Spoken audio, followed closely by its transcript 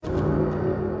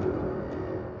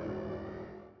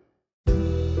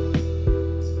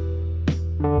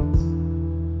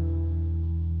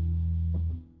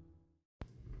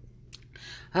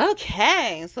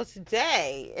Okay, so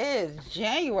today is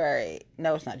January.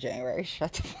 No, it's not January.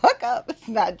 Shut the fuck up. It's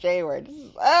not January.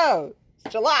 It's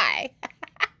July.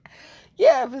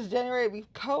 Yeah, if it's January, it'd be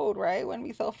cold, right? It wouldn't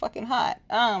be so fucking hot.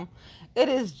 It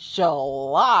is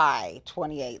July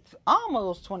 28th,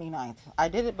 almost 29th. I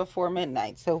did it before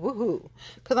midnight, so woohoo.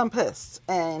 Because I'm pissed.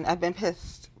 And I've been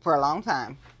pissed for a long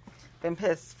time. Been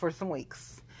pissed for some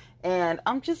weeks. And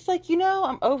I'm just like,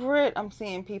 I'm over it. I'm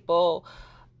seeing people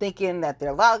thinking that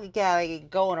they're lollygally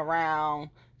going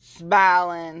around,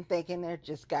 smiling, thinking they're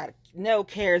just got no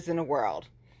cares in the world.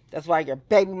 That's why your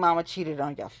baby mama cheated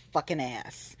on your fucking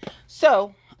ass.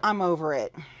 So, I'm over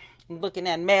it. Looking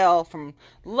at mail from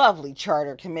lovely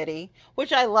charter committee,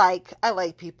 which I like. I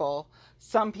like people.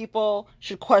 Some people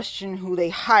should question who they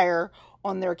hire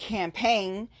on their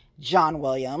campaign, John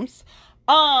Williams.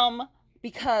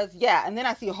 Because, and then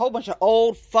I see a whole bunch of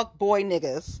old fuckboy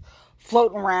niggas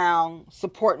floating around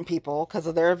supporting people because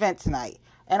of their event tonight.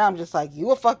 And I'm just like,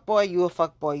 you a fuckboy, you a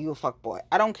fuckboy, you a fuckboy.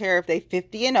 I don't care if they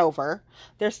 50 and over,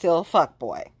 they're still a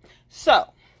fuckboy.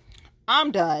 So,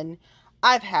 I'm done.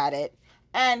 I've had it.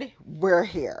 And we're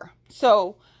here.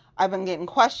 So, I've been getting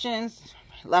questions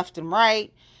left and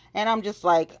right. And I'm just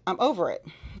like, I'm over it.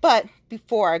 But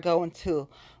before I go into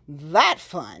that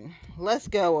fun, let's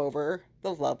go over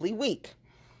the lovely week.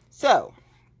 So,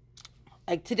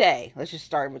 like today, let's just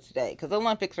start with today, because the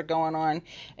Olympics are going on,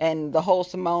 and the whole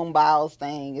Simone Biles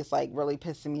thing is like really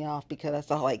pissing me off, because I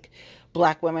saw like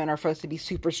black women are supposed to be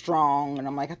super strong, and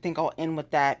I'm like, I think I'll end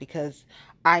with that, because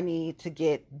I need to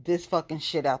get this fucking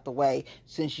shit out the way,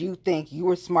 since you think you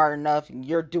were smart enough, and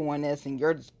you're doing this, and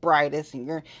you're the brightest, and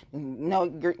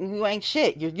you ain't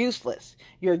shit, you're useless.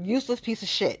 You're a useless piece of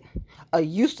shit. A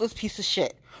useless piece of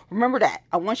shit. Remember that.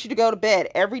 I want you to go to bed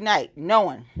every night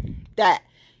knowing that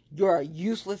you're a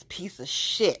useless piece of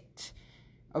shit.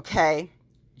 Okay?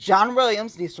 John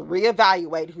Williams needs to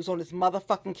reevaluate who's on this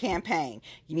motherfucking campaign.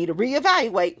 You need to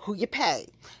reevaluate who you pay.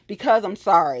 Because I'm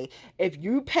sorry, if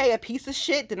you pay a piece of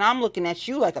shit, then I'm looking at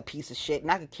you like a piece of shit,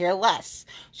 and I could care less.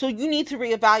 So you need to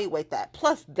reevaluate that.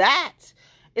 Plus that,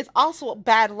 it's also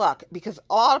bad luck, because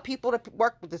all the people that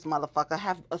work with this motherfucker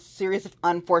have a series of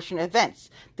unfortunate events.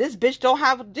 This bitch don't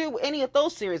have to do any of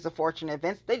those series of fortunate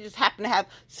events. They just happen to have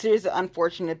series of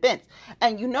unfortunate events.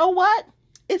 And you know what?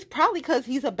 It's probably because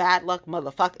he's a bad luck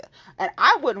motherfucker. And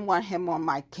I wouldn't want him on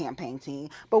my campaign team.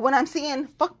 But when I'm seeing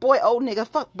fuck boy old nigga,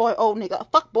 fuck boy old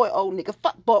nigga, fuck boy old nigga,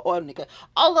 fuck boy old nigga,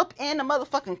 all up in the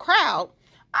motherfucking crowd,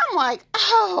 I'm like,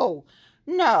 oh,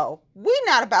 no, we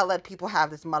not about to let people have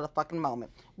this motherfucking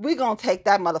moment. We gonna take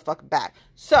that motherfucker back.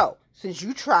 So, since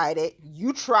you tried it,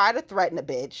 you tried to threaten a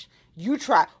bitch. You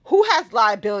try. Who has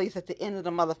liabilities at the end of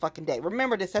the motherfucking day?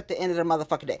 Remember this at the end of the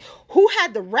motherfucking day. Who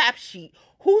had the rap sheet?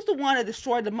 Who's the one that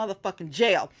destroyed the motherfucking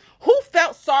jail? Who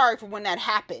felt sorry for when that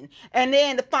happened? And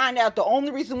then to find out the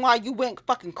only reason why you went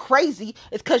fucking crazy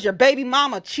is because your baby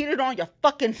mama cheated on your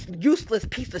fucking useless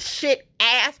piece of shit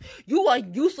ass. You a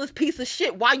useless piece of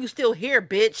shit. Why you still here,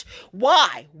 bitch?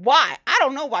 Why? I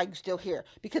don't know why you still here.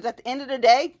 Because at the end of the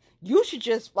day, you should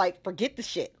just, forget the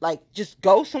shit. Just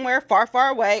go somewhere far, far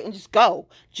away and just go.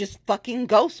 Just fucking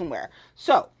go somewhere.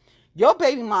 So, your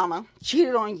baby mama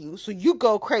cheated on you, so you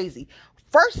go crazy.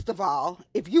 First of all,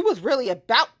 if you was really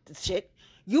about the shit,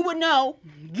 you would know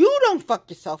you don't fuck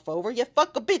yourself over. You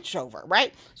fuck a bitch over,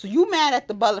 right? So you mad at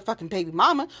the motherfucking baby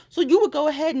mama, so you would go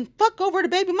ahead and fuck over the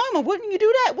baby mama. Wouldn't you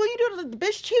do that? Wouldn't you do that? The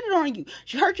bitch cheated on you.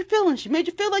 She hurt your feelings. She made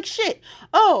you feel like shit.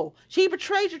 Oh, she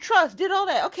betrayed your trust, did all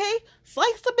that. Okay,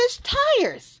 slice the bitch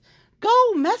tires.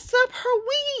 Go mess up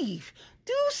her weave.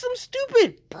 Do some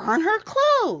stupid, burn her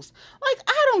clothes.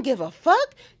 I don't give a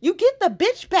fuck. You get the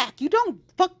bitch back. You don't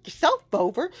fuck yourself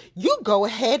over. You go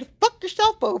ahead, fuck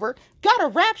yourself over, got a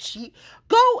rap sheet,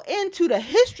 go into the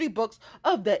history books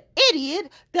of the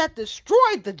idiot that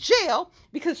destroyed the jail,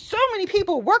 because so many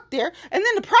people work there, and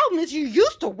then the problem is you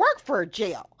used to work for a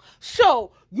jail.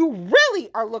 So you really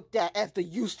are looked at as the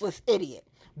useless idiot.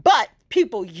 But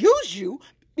people use you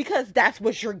because that's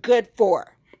what you're good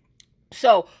for.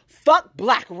 So, fuck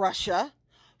Black Russia,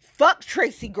 fuck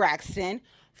Tracy Gregson,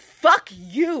 fuck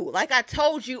you, like I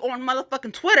told you on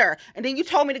motherfucking Twitter, and then you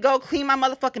told me to go clean my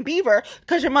motherfucking beaver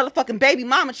because your motherfucking baby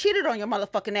mama cheated on your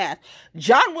motherfucking ass.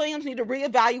 John Williams need to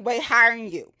reevaluate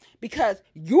hiring you, because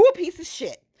you a piece of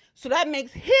shit. So that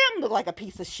makes him look like a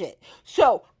piece of shit.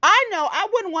 So, I know I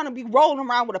wouldn't want to be rolling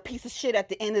around with a piece of shit at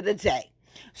the end of the day.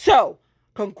 So,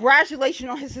 congratulations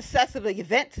on his success of the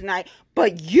event tonight,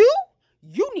 but you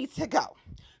need to go.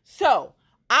 So,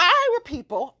 I would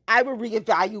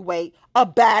reevaluate a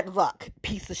bad luck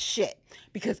piece of shit.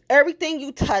 Because everything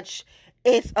you touch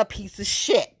is a piece of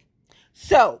shit.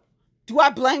 So, Do I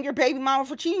blame your baby mama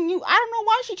for cheating you? I don't know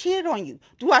why she cheated on you.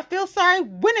 Do I feel sorry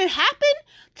when it happened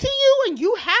to you and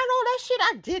you had all that shit?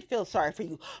 I did feel sorry for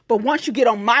you. But once you get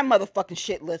on my motherfucking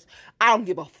shit list, I don't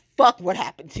give a fuck what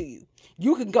happened to you.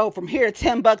 You can go from here to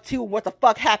Timbuktu. What the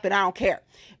fuck happened? I don't care.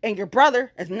 And your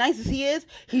brother, as nice as he is,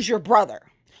 he's your brother.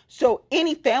 So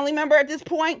any family member at this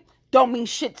point don't mean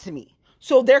shit to me.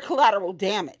 So they're collateral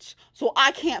damage. So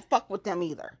I can't fuck with them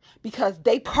either. Because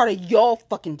they part of your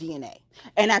fucking DNA.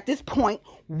 And at this point,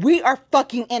 we are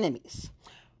fucking enemies.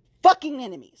 Fucking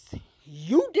enemies.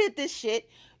 You did this shit.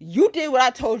 You did what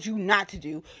I told you not to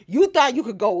do. You thought you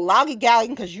could go lollygagging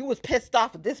because you was pissed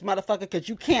off at this motherfucker because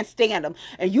you can't stand him.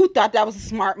 And you thought that was a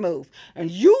smart move.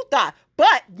 And you thought,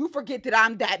 but you forget that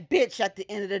I'm that bitch at the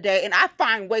end of the day. And I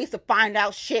find ways to find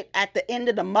out shit at the end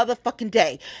of the motherfucking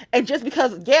day. And just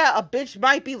because, yeah, a bitch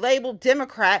might be labeled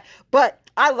Democrat, but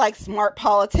I like smart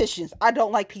politicians. I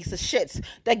don't like piece of shits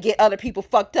that get other people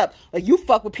fucked up. Like you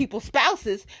fuck with people's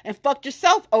spouses and fucked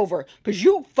yourself over because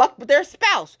you fucked with their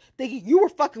spouse. Thinking you were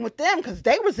fucking with them because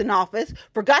they was in office.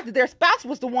 Forgot that their spouse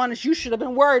was the one that you should have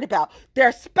been worried about.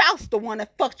 Their spouse the one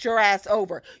that fucked your ass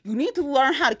over. You need to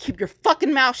learn how to keep your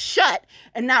fucking mouth shut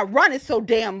and not run it so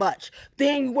damn much.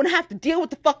 Then you wouldn't have to deal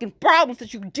with the fucking problems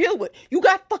that you deal with. You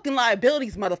got fucking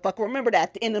liabilities, motherfucker. Remember that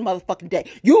at the end of the motherfucking day.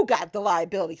 You got the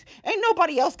liabilities. Ain't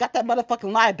nobody else got that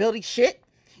motherfucking liability shit.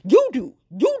 You do.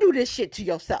 You do this shit to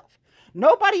yourself.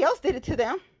 Nobody else did it to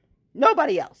them.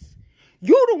 Nobody else.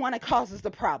 You're the one that causes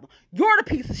the problem. You're the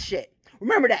piece of shit.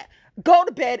 Remember that. Go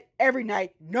to bed every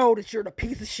night. Know that you're the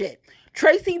piece of shit.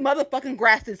 Tracy motherfucking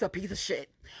Graston's a piece of shit.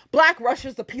 Black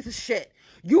Russia's a piece of shit.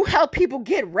 You help people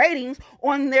get ratings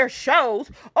on their shows.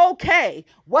 Okay.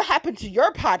 What happened to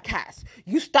your podcast?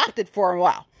 You stopped it for a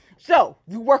while. So,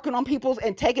 you working on people's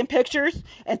and taking pictures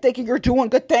and thinking you're doing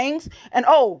good things. And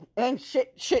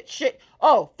shit.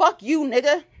 Oh, fuck you,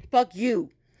 nigga. Fuck you.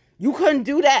 You couldn't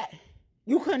do that.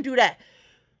 You couldn't do that.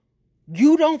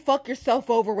 You don't fuck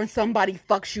yourself over when somebody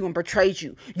fucks you and betrays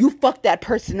you. You fuck that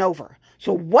person over.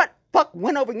 So what fuck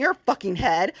went over in your fucking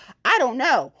head? I don't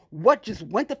know. What just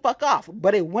went the fuck off?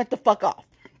 But it went the fuck off.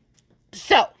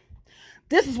 So,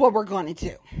 this is what we're going to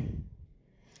do.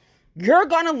 You're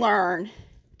going to learn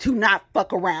to not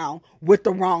fuck around with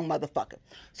the wrong motherfucker.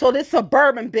 So this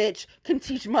suburban bitch can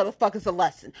teach motherfuckers a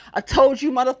lesson. I told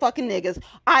you motherfucking niggas,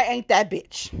 I ain't that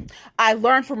bitch. I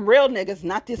learned from real niggas,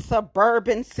 not this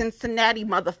suburban Cincinnati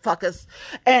motherfuckers.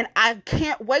 And I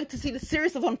can't wait to see the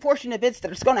series of unfortunate events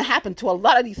that is going to happen to a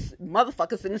lot of these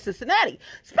motherfuckers in Cincinnati.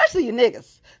 Especially you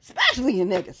niggas. Especially you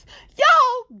niggas.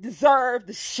 Y'all deserve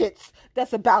the shits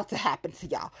that's about to happen to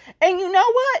y'all. And you know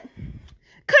what?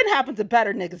 Couldn't happen to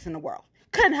better niggas in the world.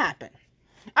 Couldn't happen.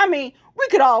 I mean, we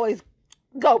could always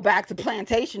go back to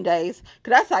plantation days,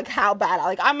 because that's like how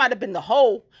bad, I might have been the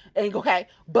whole, and okay,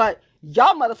 but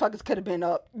y'all motherfuckers could have been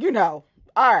up,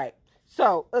 all right.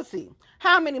 So, let's see.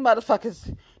 How many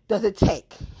motherfuckers does it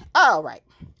take? All right.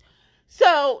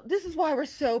 So, this is why we're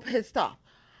so pissed off.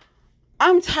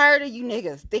 I'm tired of you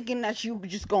niggas thinking that you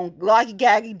just gonna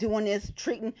loggy-gaggy doing this,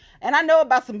 treating, and I know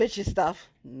about some bitches stuff.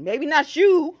 Maybe not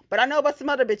you, but I know about some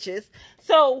other bitches.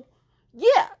 So,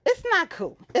 yeah, it's not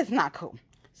cool. It's not cool.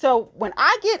 So when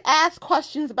I get asked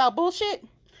questions about bullshit,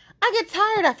 I get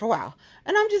tired after a while.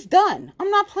 And I'm just done. I'm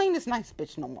not playing this nice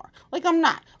bitch no more. I'm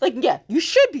not. Yeah, you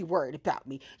should be worried about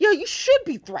me. Yeah, you should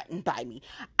be threatened by me.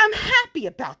 I'm happy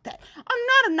about that. I'm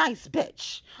not a nice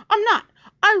bitch. I'm not.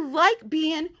 I like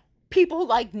being people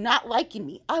not liking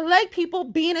me. I like people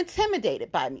being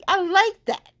intimidated by me. I like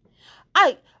that.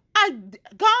 I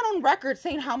gone on record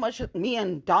saying how much me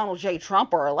and Donald J.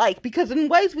 Trump are alike, because in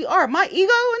ways we are. My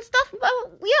ego and stuff,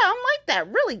 yeah, I'm like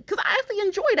that, really, because I actually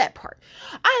enjoy that part.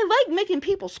 I like making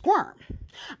people squirm.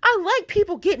 I like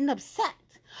people getting upset.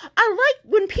 I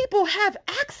like when people have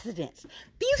accidents.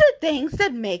 These are things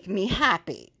that make me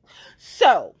happy.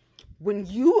 So, when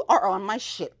you are on my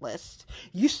shit list,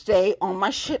 you stay on my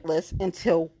shit list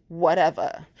until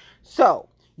whatever. So,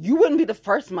 you wouldn't be the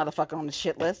first motherfucker on the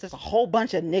shit list. There's a whole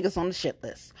bunch of niggas on the shit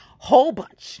list. Whole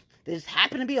bunch. There just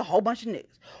happen to be a whole bunch of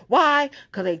niggas. Why?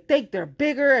 Because they think they're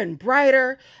bigger and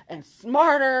brighter and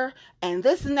smarter and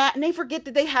this and that. And they forget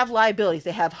that they have liabilities.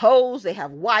 They have hoes. They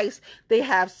have wives. They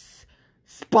have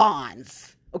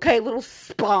spawns. Okay? Little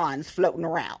spawns floating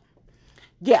around.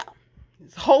 Yeah.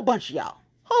 There's a whole bunch of y'all.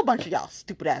 Whole bunch of y'all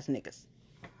stupid ass niggas.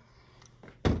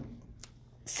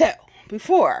 So,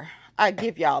 before I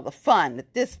give y'all the fun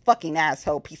that this fucking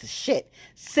asshole piece of shit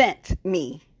sent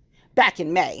me back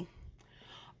in May,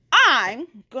 I'm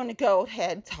going to go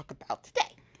ahead and talk about today.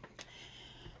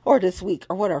 Or this week,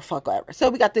 or whatever fuck ever. So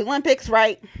we got the Olympics,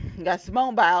 right? you got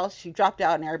Simone Biles. She dropped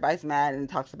out and everybody's mad and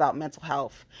talks about mental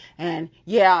health. And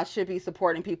yeah, I should be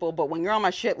supporting people, but when you're on my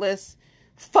shit list,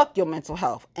 fuck your mental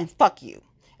health and fuck you.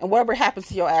 And whatever happens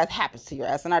to your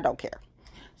ass, and I don't care.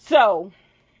 So,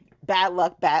 bad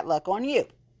luck on you.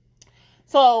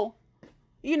 So,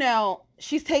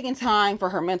 she's taking time for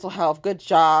her mental health. Good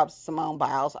job, Simone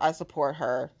Biles. I support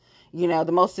her.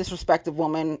 The most disrespected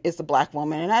woman is the black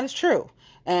woman, and that is true.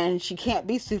 And she can't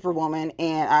be Superwoman,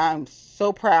 and I'm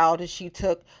so proud that she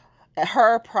took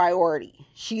her priority.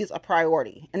 She's a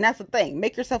priority. And that's the thing.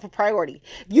 Make yourself a priority.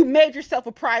 If you made yourself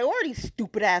a priority,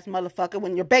 stupid ass motherfucker,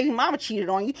 when your baby mama cheated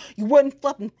on you, you wouldn't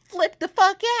fucking flip the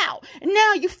fuck out. And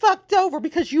now you fucked over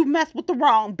because you messed with the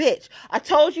wrong bitch. I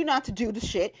told you not to do the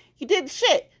shit. You did the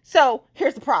shit. So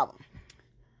here's the problem.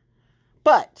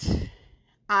 But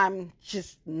I'm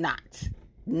just not.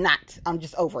 I'm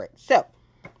just over it. So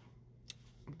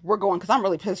we're going, because I'm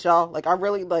really pissed, y'all. Like, I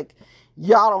really,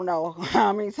 y'all don't know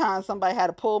how many times somebody had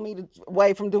to pull me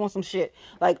away from doing some shit.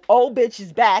 Like, old bitch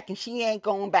is back and she ain't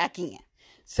going back in.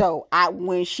 So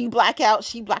when she black out,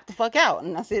 she black the fuck out.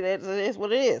 And I said, it is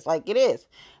what it is. Like, it is.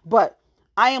 But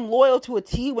I am loyal to a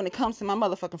T when it comes to my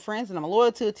motherfucking friends, and I'm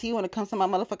loyal to a T when it comes to my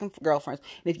motherfucking girlfriends.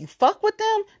 And if you fuck with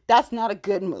them, that's not a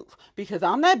good move, because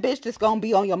I'm that bitch that's gonna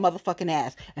be on your motherfucking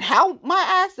ass. And how my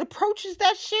ass approaches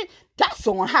that shit, that's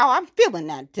on how I'm feeling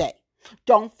that day.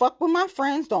 Don't fuck with my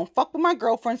friends, don't fuck with my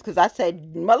girlfriends, because I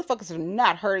said motherfuckers are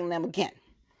not hurting them again.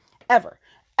 Ever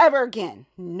again.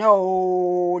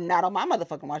 No, not on my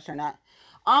motherfucking watch, they're not.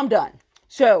 I'm done.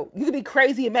 So, you can be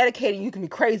crazy and medicated, you can be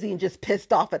crazy and just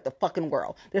pissed off at the fucking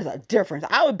world. There's a difference.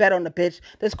 I would bet on the bitch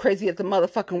that's crazy at the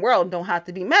motherfucking world and don't have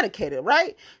to be medicated,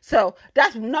 right? So,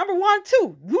 that's number one,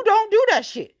 too. You don't do that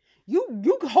shit. You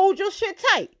hold your shit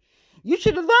tight. You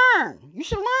should learn. You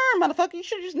should learn, motherfucker. You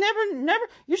should just never,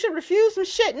 you should refuse some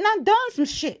shit and not done some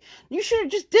shit. You should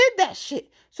have just did that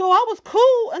shit. So, I was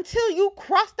cool until you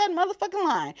crossed that motherfucking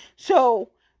line. So,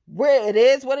 where it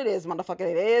is what it is, motherfucker.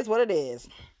 It is what it is.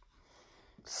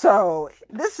 So,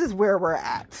 this is where we're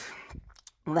at.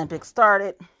 Olympics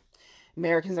started.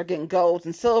 Americans are getting golds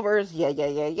and silvers.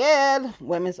 Yeah.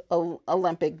 Women's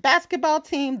Olympic basketball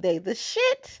team, they the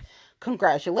shit.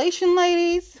 Congratulations,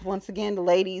 ladies. Once again, the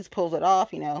ladies pulls it off.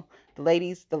 The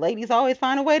ladies always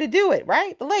find a way to do it,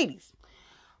 right? The ladies.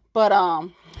 But,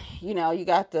 you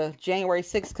got the January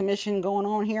 6th commission going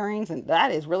on hearings, and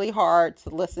that is really hard to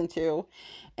listen to.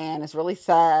 And it's really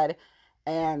sad.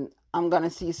 And I'm going to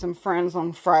see some friends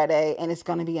on Friday, and it's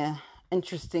going to be an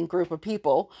interesting group of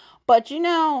people. But,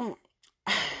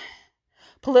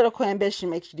 political ambition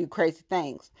makes you do crazy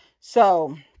things.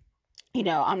 So,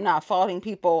 I'm not faulting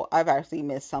people. I've actually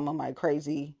missed some of my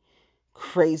crazy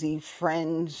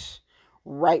friends,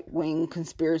 right-wing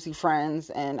conspiracy friends,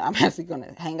 and I'm actually going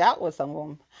to hang out with some of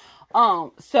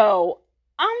them. So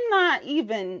I'm not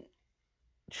even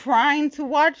trying to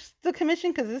watch the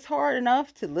commission, because it's hard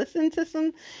enough to listen to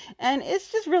some, and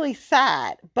it's just really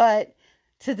sad. But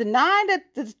to deny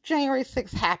that the January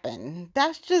 6th happened,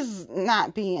 that's just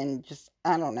not being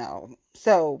I don't know.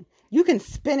 So you can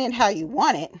spin it how you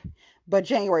want it, but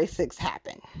January 6th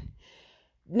happened.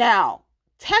 Now,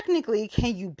 technically,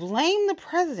 can you blame the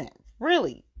president?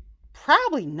 Really?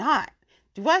 Probably not.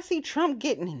 Do I see Trump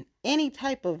getting in any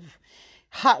type of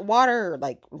hot water,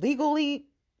 legally?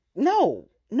 No.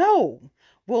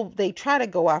 Will they try to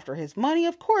go after his money?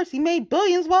 Of course. He made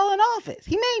billions while in office.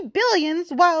 He made billions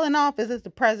while in office as the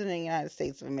president of the United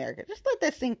States of America. Just let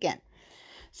that sink in.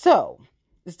 So,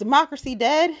 is democracy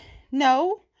dead?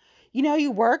 No.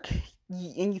 You work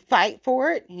and you fight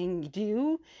for it, and you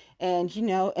do, and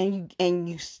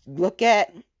you look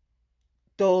at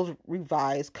those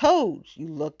revised codes. You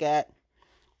look at,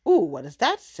 what does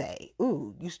that say?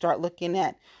 You start looking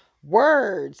at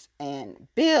words and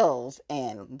bills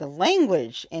and the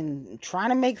language and trying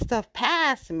to make stuff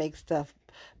pass and make stuff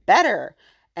better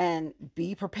and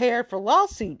be prepared for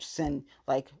lawsuits. And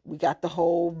we got the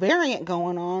whole variant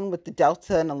going on with the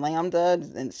Delta and the Lambda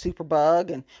and the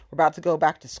Superbug, and we're about to go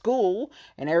back to school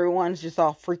and everyone's just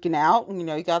all freaking out. And,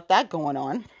 you got that going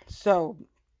on. So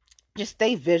just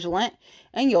stay vigilant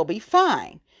and you'll be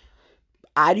fine.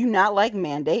 I do not like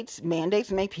mandates.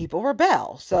 Mandates make people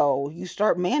rebel. So you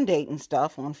start mandating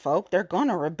stuff on folk, they're going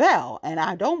to rebel. And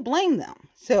I don't blame them.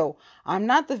 So I'm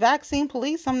not the vaccine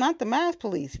police. I'm not the mask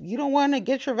police. If you don't want to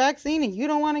get your vaccine and you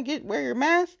don't want to wear your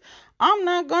mask, I'm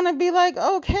not going to be like,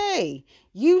 okay,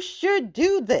 you should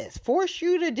do this, force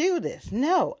you to do this.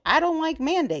 No, I don't like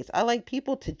mandates. I like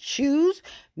people to choose,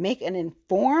 make an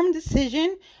informed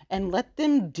decision, and let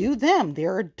them do them.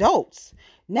 They're adults.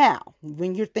 Now,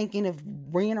 when you're thinking of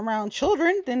bringing around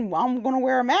children, then I'm going to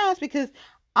wear a mask, because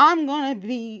I'm going to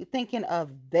be thinking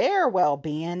of their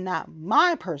well-being, not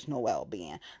my personal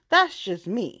well-being. That's just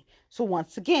me. So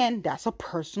once again, that's a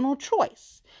personal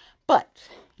choice. But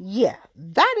yeah,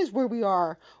 that is where we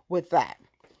are with that.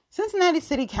 Cincinnati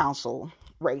City Council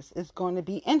race is going to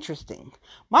be interesting.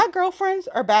 My girlfriends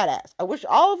are badass. I wish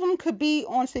all of them could be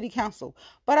on city council,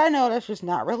 but I know that's just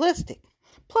not realistic.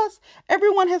 Plus,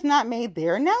 everyone has not made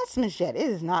their announcements yet. It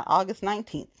is not August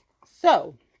 19th.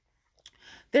 So,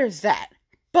 there's that.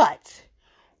 But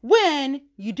when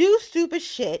you do stupid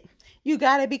shit, you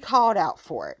gotta be called out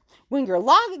for it. When you're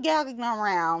lollygagging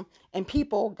around and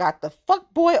people got the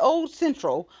fuckboy old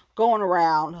central going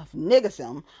around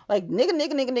niggism, like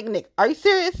nigga. Are you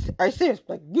serious? Are you serious?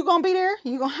 Like, you gonna be there?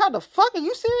 You gonna, how the fuck, are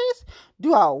you serious?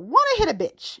 Do I wanna hit a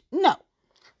bitch? No.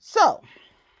 So,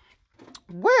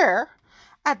 we're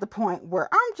at the point where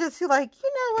I'm just like, you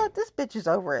know what? This bitch is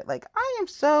over it. Like, I am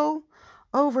so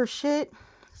over shit.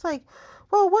 It's like,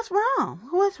 well, what's wrong?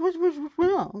 What's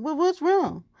wrong? What's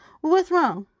wrong? What's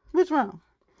wrong? What's wrong?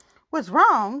 What's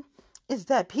wrong is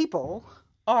that people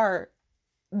are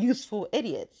useful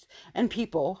idiots and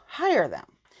people hire them.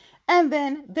 And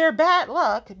then they're bad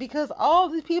luck because all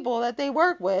these people that they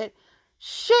work with,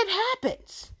 shit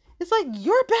happens. It's like,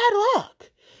 you're bad luck.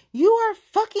 You are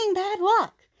fucking bad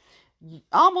luck. You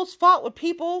almost fought with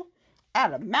people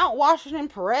at a Mount Washington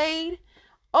parade.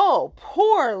 Oh,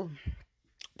 poor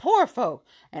folk.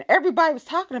 And everybody was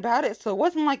talking about it, so it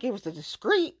wasn't like it was a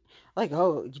discreet, like,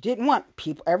 oh, you didn't want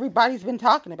people. Everybody's been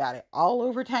talking about it all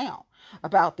over town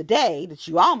about the day that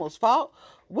you almost fought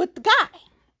with the guy.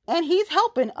 And he's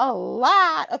helping a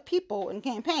lot of people in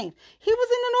campaigns. He was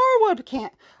in the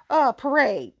Norwood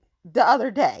parade the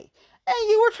other day, and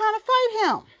you were trying to fight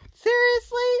him.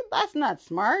 Seriously? That's not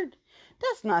smart.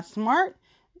 That's not smart.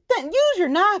 Then use your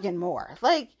noggin more.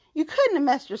 Like, you couldn't have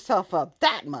messed yourself up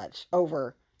that much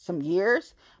over some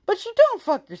years. But you don't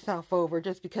fuck yourself over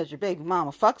just because your baby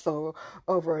mama fucks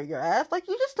over your ass. Like,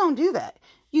 you just don't do that.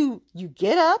 You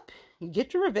get up, you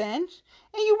get your revenge,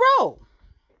 and you roll.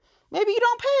 Maybe you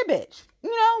don't pay a bitch.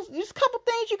 You know, just a couple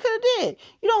things you could have did.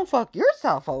 You don't fuck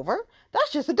yourself over.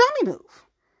 That's just a dummy move.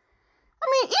 I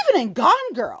mean, even in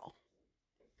Gone Girl,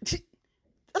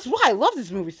 that's why I love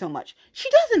this movie so much. She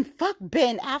doesn't fuck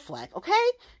Ben Affleck, okay?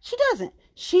 She doesn't.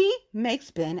 She makes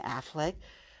Ben Affleck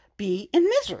be in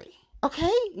misery,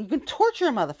 okay? You can torture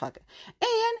a motherfucker.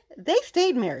 And they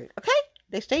stayed married, okay?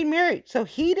 They stayed married. So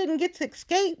he didn't get to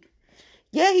escape.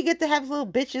 Yeah, he get to have his little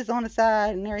bitches on the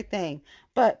side and everything.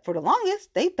 But for the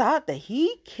longest, they thought that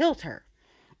he killed her.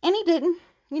 And he didn't,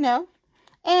 you know.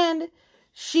 And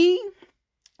she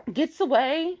gets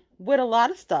away with a lot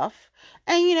of stuff.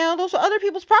 And, you know, those are other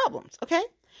people's problems, okay?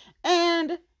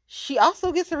 And she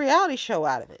also gets a reality show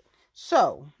out of it.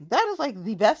 So, that is like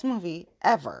the best movie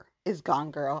ever, is Gone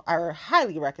Girl. I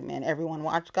highly recommend everyone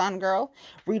watch Gone Girl.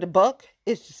 Read a book.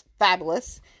 It's just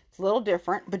fabulous. It's a little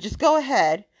different, but just go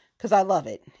ahead, because I love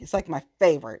it. It's like my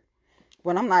favorite.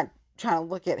 When I'm not trying to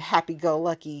look at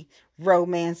happy-go-lucky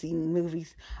romancy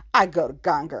movies, I go to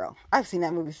Gone Girl. I've seen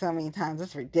that movie so many times,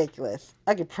 it's ridiculous.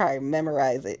 I could probably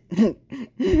memorize it.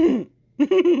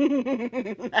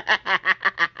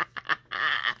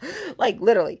 Like,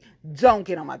 literally, don't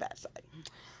get on my bad side.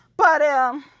 But,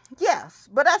 yes,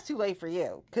 but that's too late for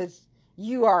you, because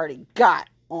you already got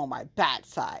on my bad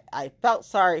side. I felt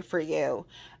sorry for you,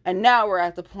 and now we're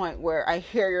at the point where I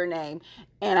hear your name,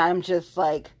 and I'm just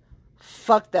like,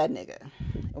 fuck that nigga.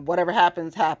 Whatever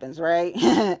happens, happens, right?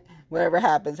 Whatever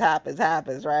happens,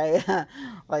 right?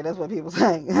 Like, that's what people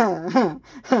say.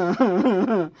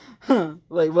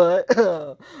 Like, what?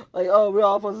 Like, oh, we're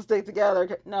all supposed to stick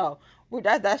together. No,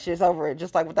 that shit's over it.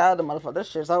 Just like with the other motherfucker, this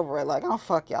shit's over it. Like, oh,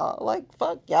 fuck y'all. Like,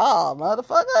 fuck y'all,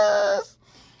 motherfuckers.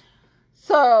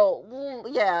 So,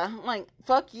 yeah, like,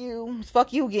 fuck you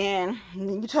again.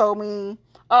 You told me,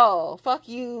 oh, fuck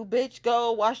you, bitch,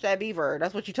 go watch that Beaver.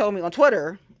 That's what you told me on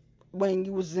Twitter when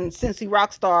you was in Cincy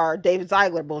Rockstar David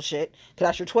Ziegler bullshit, because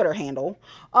that's your Twitter handle.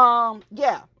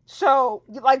 Yeah. So,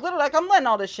 like, literally, like, I'm letting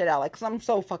all this shit out, like, because I'm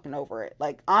so fucking over it.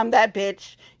 Like, I'm that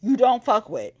bitch you don't fuck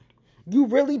with. You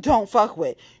really don't fuck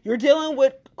with. You're dealing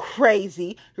with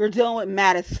crazy. You're dealing with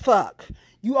mad as fuck.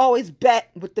 You always bet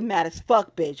with the mad as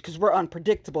fuck bitch, because we're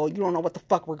unpredictable. You don't know what the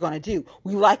fuck we're going to do.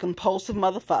 We like impulsive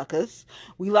motherfuckers.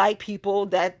 We like people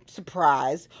that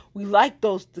surprise. We like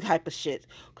those type of shit,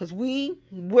 because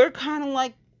we're kind of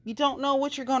like, you don't know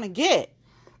what you're going to get.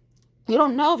 You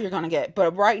don't know if you're going to get.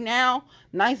 But right now,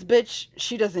 nice bitch,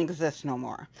 she doesn't exist no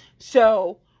more.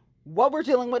 So what we're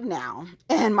dealing with now,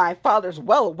 and my father's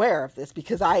well aware of this,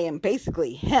 because I am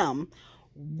basically him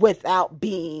without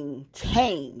being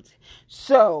tamed.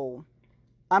 So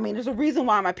I mean, there's a reason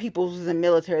why my people was in the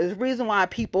military. There's a reason why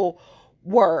people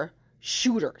were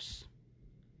shooters.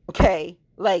 Okay?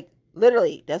 Like,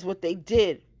 literally, that's what they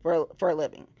did for a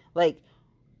living. Like,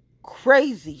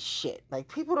 crazy shit. Like,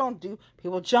 people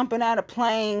jumping out of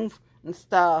planes and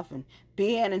stuff and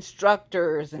being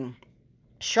instructors and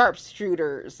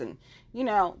sharpshooters and,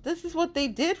 this is what they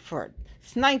did for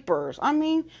snipers. I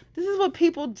mean, this is what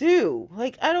people do.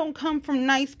 Like, I don't come from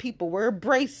nice people. We're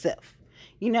abrasive.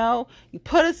 You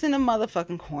put us in a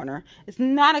motherfucking corner. It's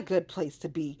not a good place to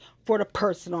be for the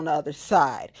person on the other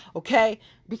side, okay?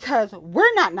 Because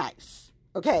we're not nice,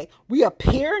 okay? We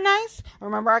appear nice.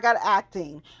 Remember, I got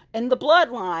acting in the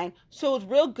bloodline, so it's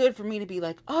real good for me to be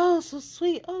like, oh, so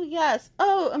sweet. Oh, yes.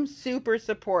 Oh, I'm super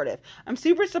supportive. I'm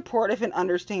super supportive and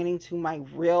understanding to my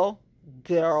real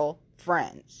girl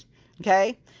friends,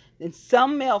 okay? And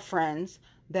some male friends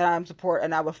that I'm support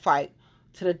and I would fight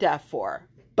to the death for,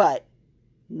 but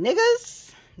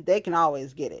niggas, they can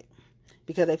always get it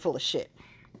because they full of shit.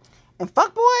 And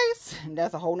fuckboys,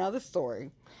 that's a whole nother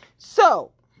story.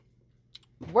 So,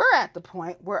 we're at the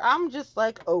point where I'm just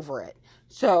like over it.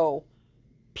 So,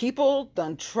 people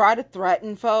done try to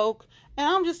threaten folk, and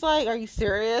I'm just like, are you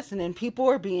serious? And then people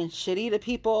are being shitty to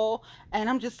people, and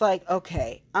I'm just like,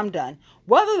 okay, I'm done.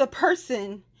 Whether the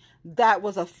person that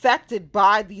was affected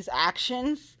by these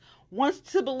actions wants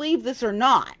to believe this or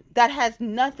not, that has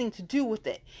nothing to do with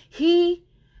it.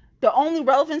 The only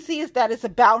relevancy is that it's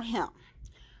about him.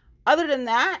 Other than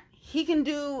that, he can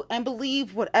do and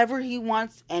believe whatever he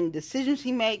wants, and decisions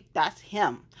he makes, that's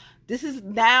him. This is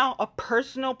now a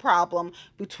personal problem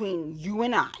between you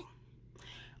and I.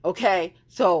 Okay?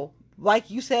 So,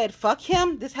 like you said, fuck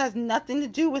him. This has nothing to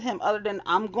do with him other than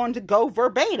I'm going to go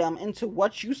verbatim into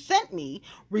what you sent me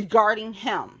regarding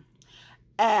him.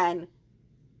 And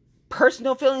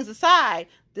personal feelings aside,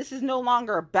 this is no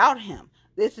longer about him.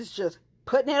 This is just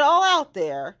putting it all out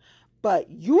there. But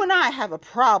you and I have a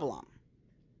problem.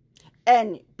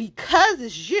 And because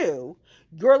it's you,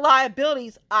 your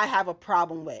liabilities, I have a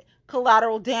problem with.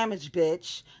 Collateral damage,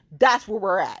 bitch. That's where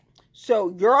we're at. So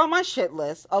you're on my shit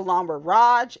list along with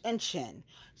Raj and Chin.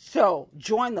 So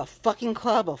join the fucking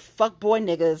club of fuckboy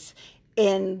niggas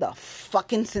in the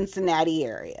fucking Cincinnati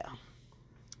area.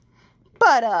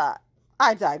 But,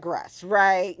 I digress,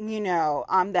 right?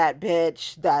 I'm that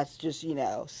bitch that's just,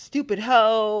 stupid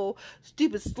hoe,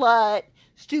 stupid slut,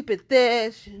 stupid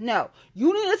this. No,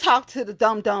 you need to talk to the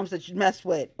dumb-dumbs that you mess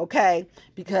with, okay?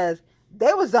 Because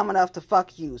they was dumb enough to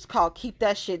fuck you. It's called keep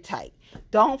that shit tight.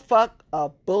 Don't fuck a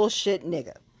bullshit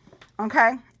nigga,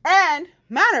 okay? And,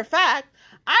 matter of fact,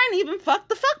 I ain't even fuck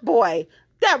the fuck boy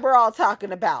that we're all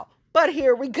talking about. But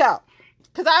here we go.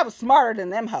 Because I was smarter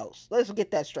than them hoes. Let's get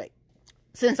that straight.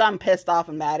 Since I'm pissed off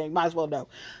and mad, you might as well know.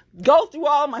 Go through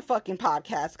all my fucking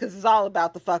podcasts because it's all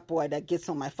about the fuckboy that gets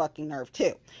on my fucking nerve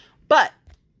too. But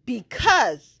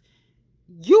because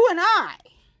you and I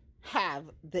have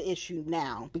the issue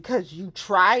now because you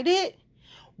tried it,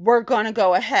 we're going to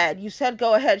go ahead. You said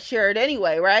go ahead, share it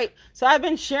anyway, right? So I've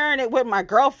been sharing it with my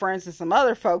girlfriends and some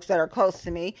other folks that are close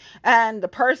to me. And the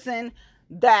person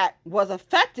that was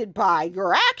affected by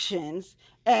your actions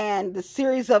and the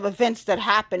series of events that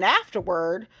happened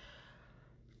afterward,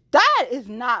 that is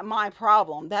not my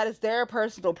problem. That is their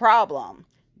personal problem.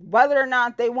 Whether or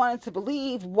not they wanted to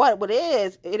believe what it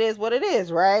is what it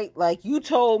is, right? Like you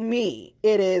told me,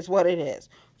 it is what it is.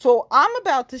 So I'm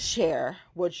about to share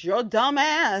what your dumb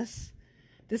ass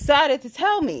decided to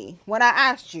tell me when I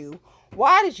asked you,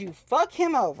 why did you fuck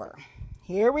him over?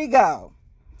 Here we go.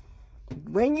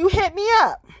 When you hit me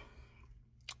up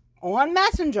on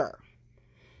Messenger,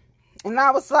 and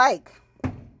I was like,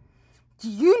 do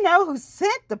you know who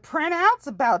sent the printouts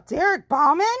about Derek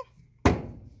Bauman?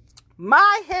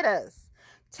 My hitters.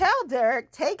 Tell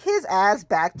Derek take his ass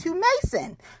back to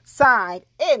Mason. Signed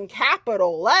in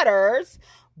capital letters,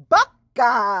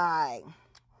 Buckeye.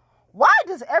 Why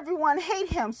does everyone hate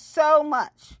him so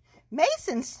much?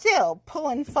 Mason's still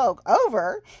pulling folk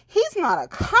over. He's not a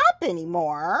cop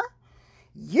anymore.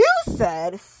 You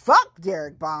said, fuck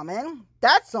Derek Bauman.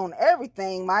 That's on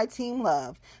everything my team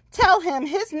love. Tell him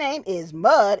his name is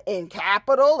Mud in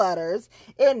capital letters,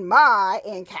 in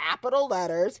capital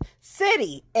letters,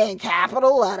 city in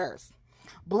capital letters.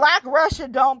 Black Russia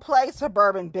don't play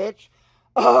suburban, bitch.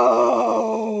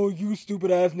 Oh, you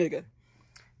stupid ass nigga.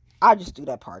 I just threw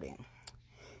that part in.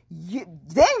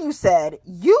 Then you said,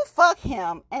 you fuck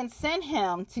him and send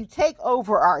him to take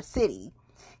over our city.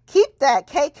 Keep that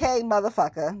KK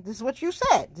motherfucker. This is what you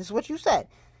said.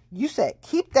 You said,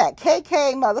 keep that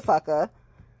KK motherfucker.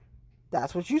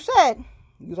 That's what you said.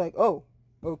 You was like, oh,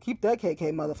 keep that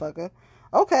KK motherfucker.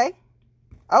 Okay.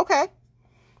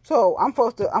 So I'm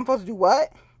supposed to do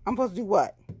what? I'm supposed to do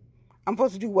what? I'm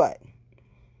supposed to do what?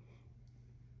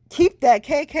 Keep that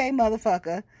KK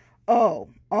motherfucker. Oh,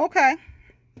 okay.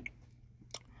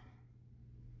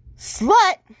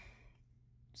 Slut.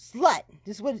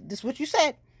 This is what you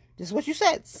said.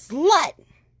 Slut.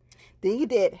 Then you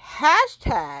did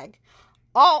hashtag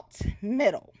alt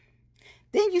middle.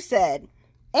 Then you said,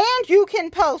 and you can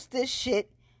post this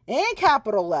shit in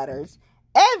capital letters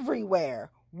everywhere.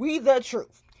 We the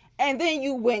truth. And then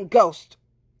you went ghost.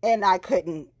 And I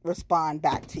couldn't respond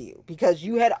back to you because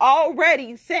you had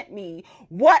already sent me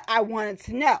what I wanted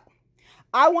to know.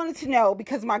 I wanted to know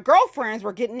because my girlfriends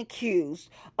were getting accused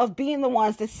of being the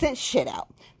ones that sent shit out.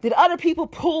 Did other people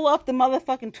pull up the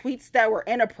motherfucking tweets that were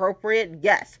inappropriate?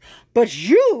 Yes. But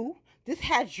this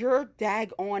had your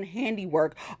daggone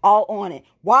handiwork all on it.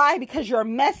 Why? Because you're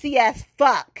messy as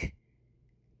fuck.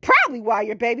 Probably why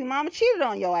your baby mama cheated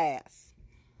on your ass.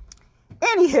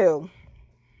 Anywho,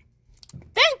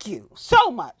 thank you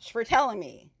so much for telling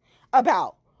me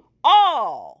about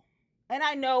all. And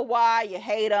I know why you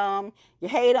hate them. You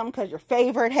hate them because your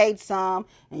favorite hates them.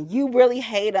 And you really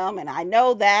hate them. And I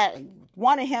know that. And you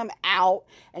wanted him out.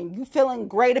 And you feeling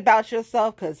great about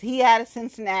yourself because he out of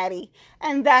Cincinnati.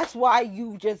 And that's why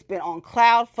you just been on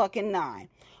cloud fucking 9.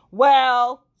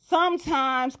 Well,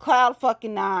 sometimes cloud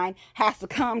fucking 9 has to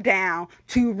come down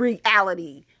to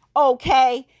reality.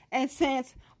 Okay? And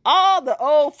since all the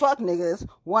old fuck niggas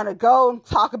want to go and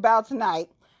talk about tonight,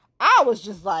 I was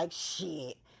just like,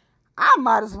 shit, I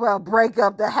might as well break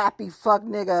up the happy fuck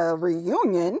nigga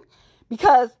reunion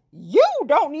because you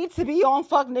don't need to be on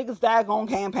fuck niggas daggone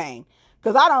campaign.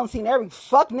 Because I done seen every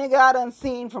fuck nigga I done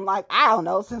seen from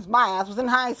since my ass was in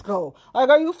high school. Like,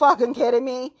 are you fucking kidding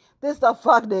me? This the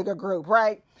fuck nigga group,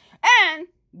 right? And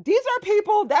these are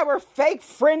people that were fake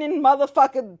friending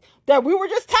motherfucking that we were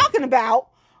just talking about.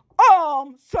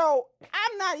 So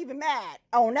I'm not even mad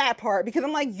on that part because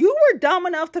I'm like, you were dumb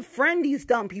enough to friend these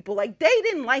dumb people. Like, they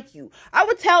didn't like you. I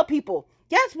would tell people,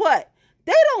 guess what?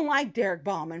 They don't like Derek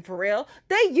Bauman for real.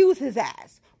 They use his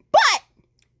ass. But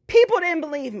people didn't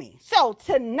believe me. So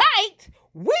tonight,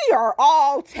 we are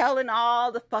all telling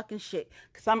all the fucking shit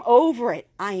because I'm over it.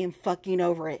 I am fucking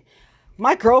over it.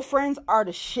 My girlfriends are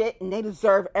the shit and they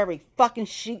deserve every fucking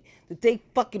shit that they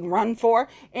fucking run for.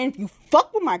 And if you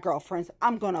fuck with my girlfriends,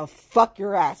 I'm gonna fuck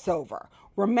your ass over.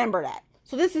 Remember that.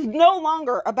 So this is no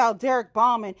longer about Derek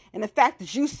Bauman and the fact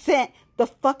that you sent the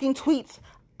fucking tweets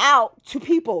out to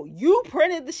people. You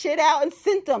printed the shit out and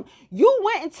sent them. You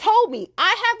went and told me.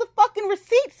 I have the fucking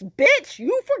receipts, bitch.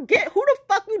 You forget who the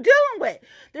fuck you dealing with.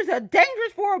 There's a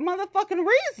dangerous for a motherfucking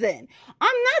reason.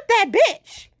 I'm not that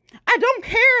bitch. I don't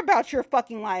care about your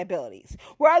fucking liabilities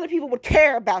where other people would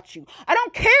care about you. I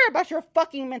don't care about your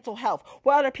fucking mental health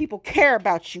where other people care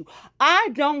about you.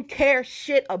 I don't care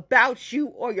shit about you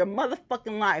or your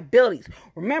motherfucking liabilities.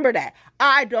 Remember that.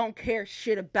 I don't care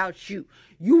shit about you.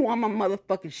 You on my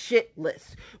motherfucking shit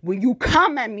list. When you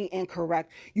come at me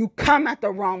incorrect, you come at the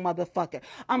wrong motherfucker.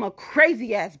 I'm a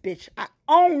crazy ass bitch. I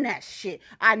own that shit.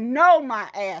 I know my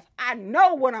ass. I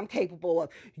know what I'm capable of.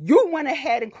 You went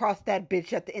ahead and crossed that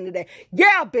bitch at the end of the day.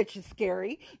 Yeah, a bitch is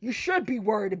scary. You should be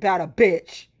worried about a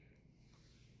bitch.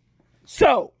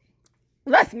 So,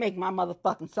 let's make my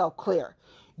motherfucking self clear.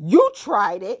 You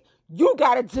tried it. You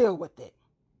gotta deal with it.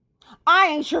 I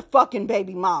ain't your fucking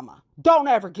baby mama. Don't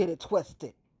ever get it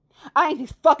twisted. I ain't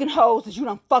these fucking hoes that you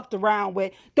done fucked around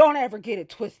with. Don't ever get it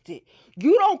twisted.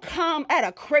 You don't come at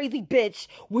a crazy bitch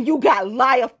when you got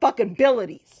liar fucking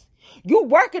abilities. You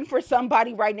working for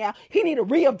somebody right now. He need to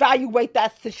reevaluate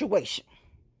that situation.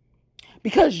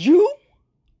 Because you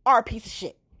are a piece of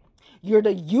shit. You're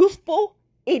the useful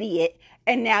idiot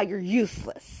and now you're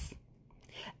useless.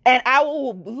 And I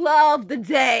will love the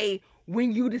day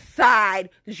when you decide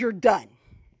that you're done.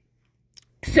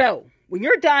 So, when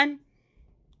you're done,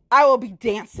 I will be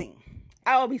dancing.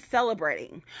 I will be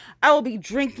celebrating. I will be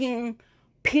drinking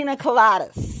pina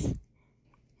coladas.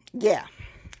 Yeah.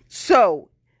 So,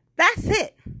 that's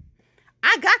it.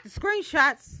 I got the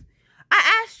screenshots.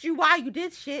 I asked you why you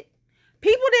did shit.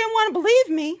 People didn't want to believe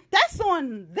me. That's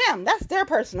on them. That's their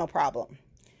personal problem.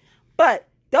 But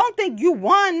don't think you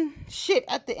won shit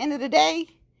at the end of the day.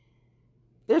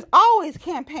 There's always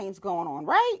campaigns going on,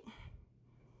 right?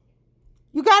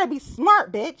 You gotta be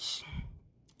smart, bitch.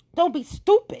 Don't be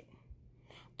stupid.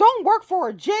 Don't work for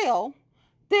a jail.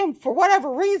 Then, for whatever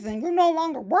reason, you're no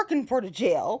longer working for the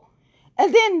jail.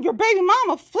 And then your baby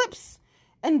mama flips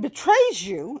and betrays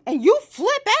you. And you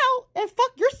flip out and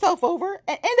fuck yourself over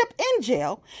and end up in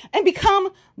jail and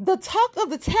become the talk of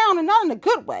the town and not in a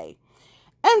good way.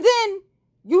 And then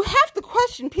you have to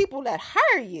question people that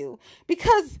hire you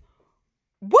because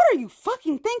What are you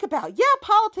fucking think about? Yeah,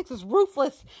 politics is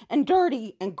ruthless and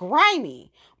dirty and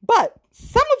grimy, but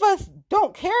some of us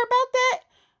don't care about that,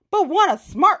 but want a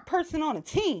smart person on a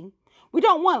team. We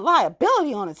don't want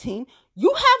liability on a team.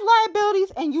 You have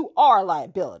liabilities and you are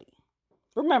liability.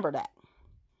 Remember that.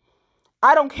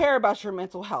 I don't care about your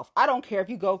mental health. I don't care if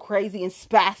you go crazy and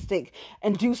spastic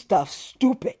and do stuff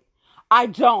stupid. I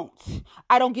don't.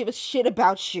 I don't give a shit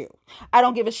about you. I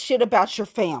don't give a shit about your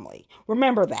family.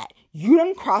 Remember that. You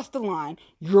done crossed the line.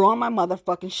 You're on my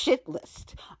motherfucking shit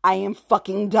list. I am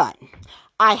fucking done.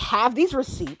 I have these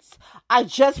receipts. I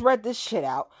just read this shit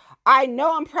out. I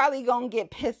know I'm probably going to get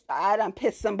pissed. I done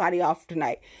pissed somebody off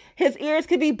tonight. His ears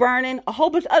could be burning. A whole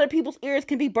bunch of other people's ears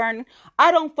can be burning.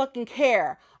 I don't fucking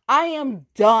care. I am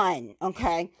done,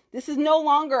 okay? This is no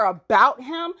longer about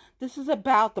him. This is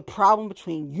about the problem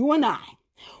between you and I.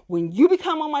 When you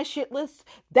become on my shit list,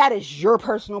 that is your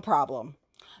personal problem.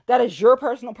 That is your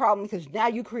personal problem because now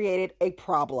you created a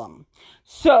problem.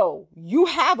 So you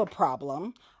have a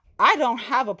problem. I don't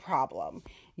have a problem.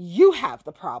 You have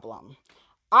the problem.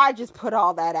 I just put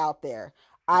all that out there.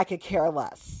 I could care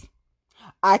less.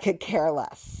 I could care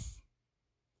less.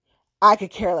 I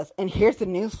could care less. And here's the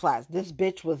newsflash. This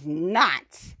bitch was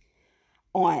not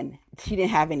on. She didn't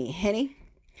have any Henny.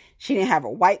 She didn't have a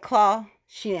White Claw.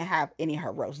 She didn't have any of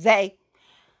her rosé.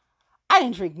 I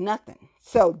didn't drink nothing.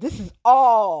 So this is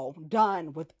all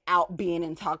done without being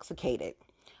intoxicated.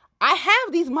 I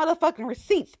have these motherfucking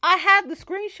receipts. I have the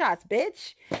screenshots,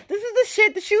 bitch. This is the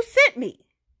shit that you sent me.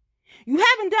 You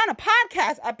haven't done a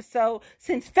podcast episode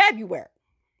since February.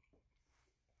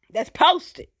 That's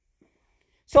posted.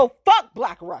 So fuck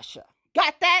Black Russia.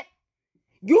 Got that?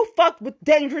 You fucked with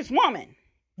Dangerous Woman.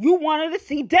 You wanted to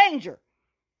see danger.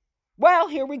 Well,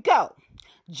 here we go.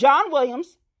 John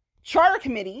Williams, Charter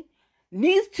Committee,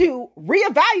 needs to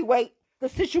reevaluate the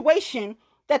situation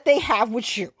that they have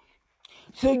with you.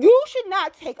 So you should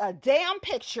not take a damn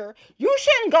picture. You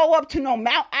shouldn't go up to no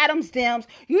Mount Adams Dems.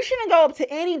 You shouldn't go up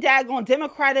to any daggone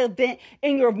Democratic event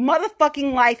in your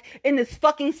motherfucking life in this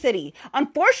fucking city.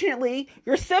 Unfortunately,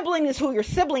 your sibling is who your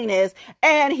sibling is,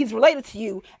 and he's related to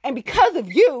you. And because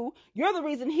of you, you're the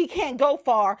reason he can't go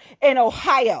far in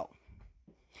Ohio.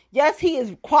 Yes, he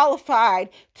is qualified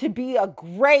to be a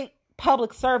great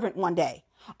public servant one day.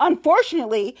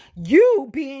 Unfortunately, you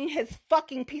being his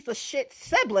fucking piece of shit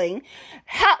sibling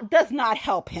does not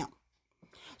help him.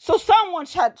 So someone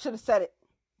should have said it.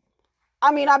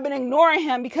 I mean, I've been ignoring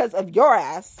him because of your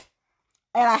ass.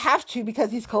 And I have to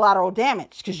because he's collateral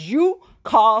damage. Because you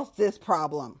caused this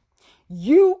problem.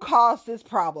 You caused this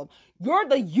problem. You're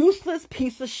the useless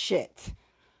piece of shit.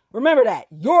 Remember that.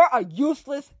 You're a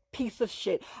useless piece of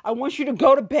shit. I want you to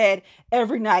go to bed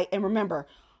every night and remember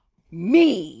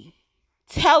me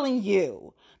telling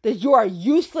you that you're a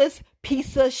useless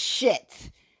piece of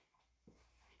shit.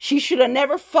 She should have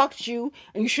never fucked you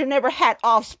and you should have never had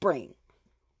offspring.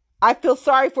 I feel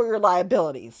sorry for your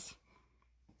liabilities.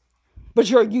 But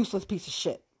you're a useless piece of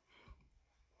shit.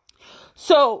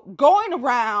 So going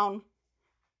around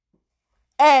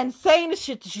and saying the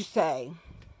shit that you say,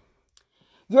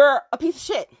 you're a piece of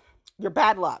shit. You're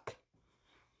bad luck.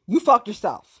 You fucked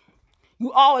yourself.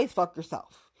 You always fuck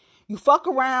yourself. You fuck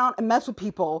around and mess with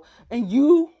people, and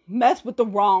you mess with the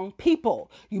wrong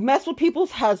people. You mess with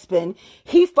people's husband.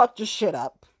 He fucked your shit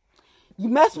up. You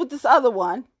mess with this other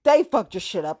one. They fucked your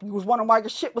shit up. You was wondering why your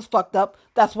shit was fucked up.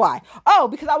 That's why. Oh,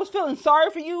 because I was feeling sorry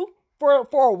for you for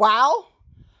a while.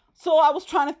 So I was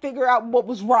trying to figure out what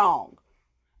was wrong.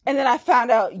 And then I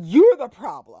found out you're the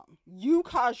problem. You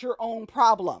cause your own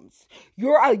problems.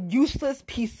 You're a useless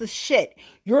piece of shit.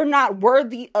 You're not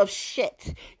worthy of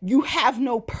shit. You have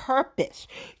no purpose.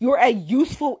 You're a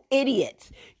useful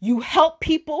idiot. You help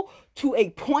people to a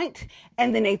point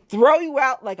and then they throw you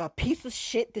out like a piece of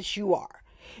shit that you are.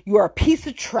 You are a piece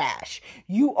of trash.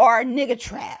 You are nigga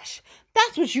trash.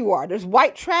 That's what you are. There's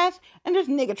white trash and there's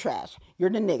nigga trash. You're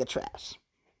the nigga trash.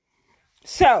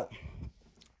 So,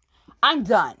 I'm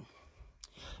done.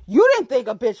 You didn't think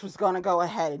a bitch was going to go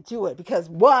ahead and do it because,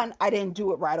 one, I didn't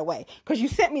do it right away. Because you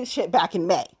sent me the shit back in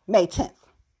May 10th.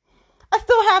 I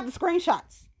still have the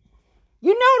screenshots.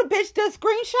 You know the bitch does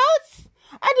screenshots?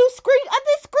 I did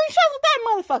screenshots with that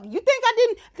motherfucker. You think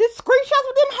I did screenshots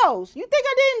with them hoes? You think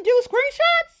I didn't do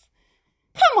screenshots?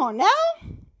 Come on now.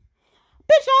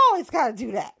 Bitch, I always got to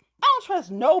do that. I don't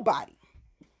trust nobody.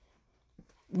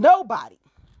 Nobody.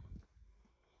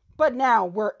 But now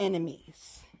we're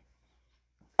enemies.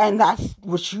 And that's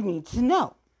what you need to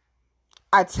know.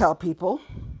 I tell people,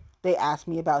 they ask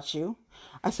me about you.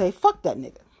 I say, fuck that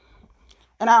nigga.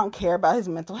 And I don't care about his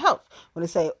mental health. When they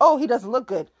say, oh, he doesn't look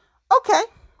good. Okay.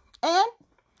 And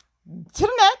to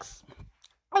the next.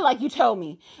 But like you told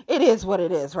me, it is what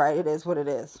it is, right? It is what it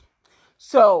is.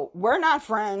 So we're not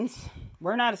friends.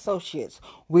 We're not associates.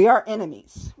 We are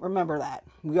enemies. Remember that.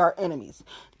 We are enemies.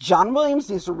 John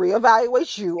Williams needs to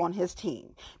reevaluate you on his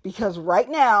team because right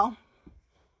now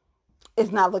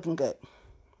it's not looking good.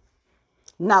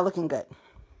 Not looking good.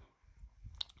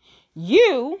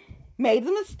 You made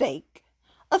the mistake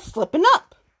of slipping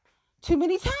up too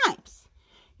many times.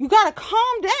 You got to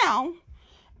calm down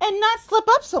and not slip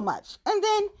up so much. And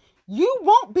then you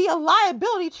won't be a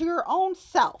liability to your own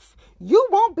self. You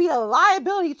won't be a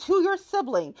liability to your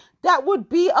sibling that would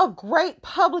be a great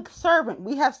public servant.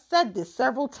 We have said this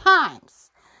several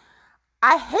times.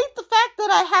 I hate the fact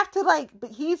that I have to but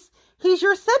he's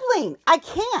your sibling. I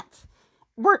can't.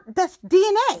 That's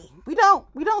DNA. We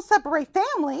don't separate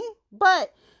family,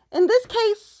 but in this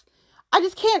case, I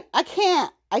just can't. I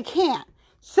can't.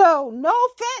 So no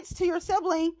offense to your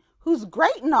sibling who's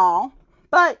great and all,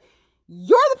 but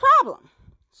you're the problem.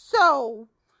 So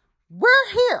we're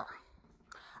here.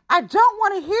 I don't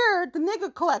want to hear the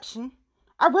nigga collection.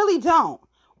 I really don't.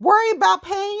 Worry about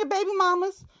paying your baby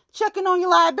mamas, checking on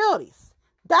your liabilities.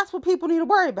 That's what people need to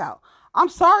worry about. I'm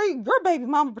sorry, your baby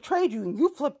mama betrayed you and you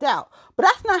flipped out. But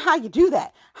that's not how you do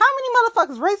that. How many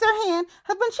motherfuckers raise their hand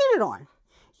have been cheated on?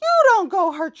 You don't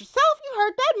go hurt yourself. You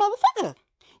hurt that motherfucker.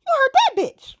 You hurt that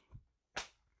bitch.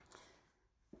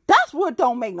 That's what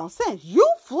don't make no sense. You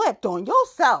flipped on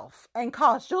yourself and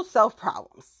caused yourself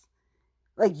problems.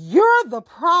 Like, you're the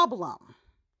problem.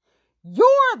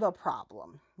 You're the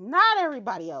problem. Not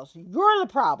everybody else. You're the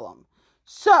problem.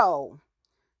 So,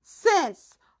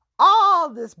 since all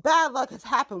this bad luck has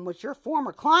happened with your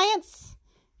former clients,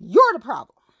 you're the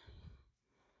problem.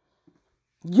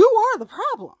 You are the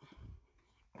problem.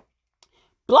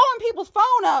 Blowing people's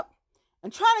phone up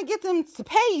and trying to get them to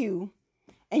pay you,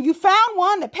 and you found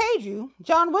one that paid you,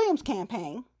 John Williams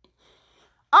campaign,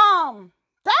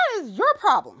 that is your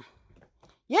problem.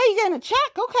 Yeah, you getting a check.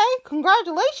 Okay,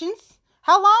 congratulations.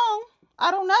 How long?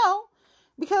 I don't know.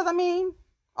 Because, I mean,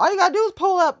 all you gotta do is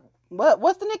pull up,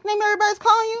 what's the nickname everybody's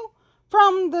calling you?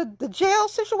 From the jail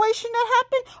situation that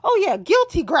happened? Oh, yeah,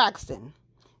 Guilty Braxton.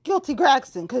 Guilty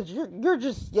Braxton, because you're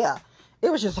just, yeah, it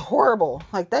was just horrible.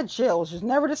 Like, that jail was just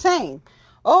never the same.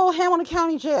 Oh, Hamilton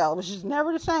County Jail was just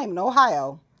never the same in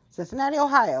Ohio. Cincinnati,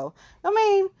 Ohio. I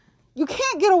mean, you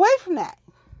can't get away from that.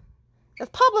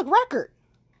 It's public record.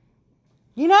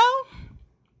 You know?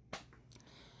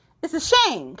 It's a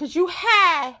shame because you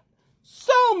had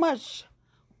so much,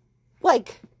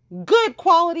 good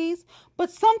qualities, but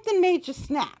something made you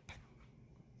snap.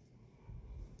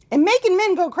 And making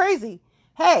men go crazy,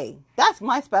 hey, that's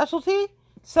my specialty.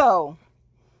 So,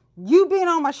 you being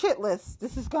on my shit list,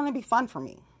 this is going to be fun for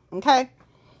me. Okay?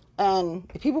 And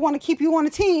if people want to keep you on the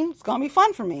team, it's going to be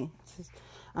fun for me.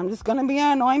 I'm just going to be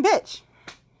an annoying bitch.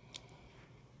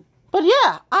 But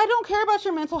yeah, I don't care about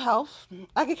your mental health.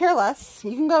 I could care less.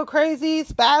 You can go crazy,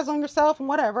 spaz on yourself and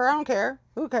whatever. I don't care.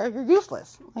 Who cares? You're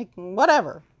useless.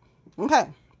 Whatever. Okay.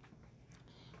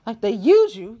 They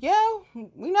use you. Yeah,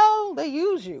 we know they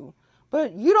use you.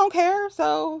 But you don't care,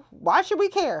 so why should we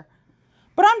care?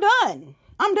 But I'm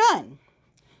done.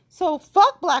 So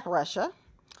fuck Black Russia.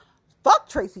 Fuck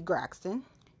Tracy Braxton.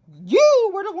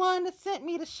 You were the one that sent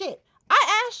me the shit.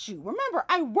 I asked you. Remember,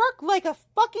 I work like a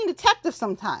fucking detective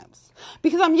sometimes.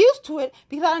 Because I'm used to it.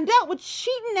 Because I dealt with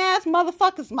cheating ass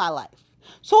motherfuckers in my life.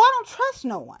 So I don't trust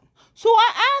no one. So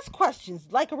I ask questions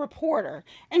like a reporter.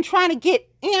 And trying to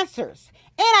get answers.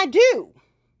 And I do.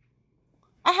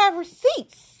 I have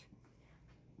receipts.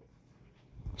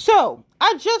 So,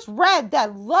 I just read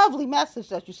that lovely message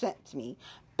that you sent to me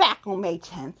back on May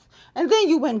 10th. And then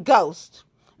you went ghost.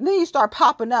 And then you start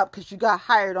popping up because you got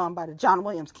hired on by the John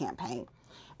Williams campaign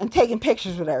and taking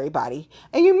pictures with everybody.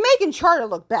 And you're making Charter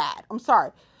look bad. I'm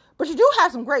sorry. But you do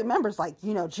have some great members like,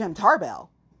 Jim Tarbell.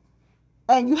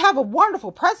 And you have a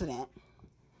wonderful president.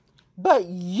 But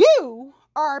you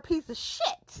are a piece of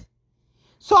shit.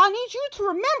 So I need you to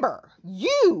remember,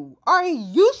 you are a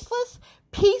useless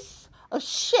piece of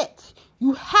shit.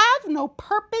 You have no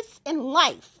purpose in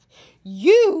life.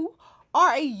 You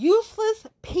are a useless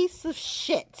piece of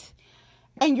shit.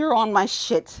 And you're on my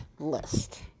shit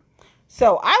list.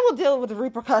 So I will deal with the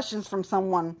repercussions from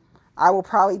someone I will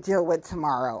probably deal with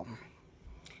tomorrow.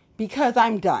 Because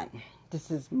I'm done.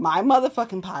 This is my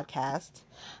motherfucking podcast.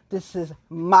 This is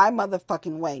my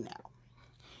motherfucking way now.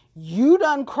 You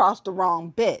done crossed the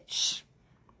wrong bitch.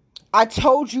 I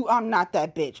told you I'm not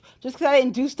that bitch. Just because I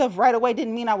didn't do stuff right away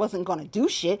didn't mean I wasn't going to do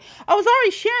shit. I was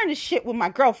already sharing this shit with my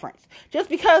girlfriends. Just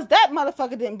because that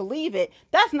motherfucker didn't believe it,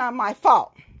 that's not my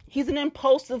fault. He's an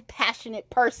impulsive, passionate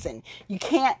person. You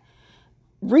can't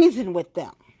reason with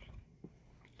them.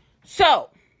 So,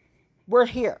 we're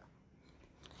here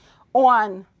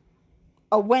on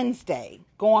a Wednesday,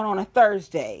 going on a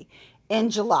Thursday in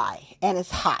July, and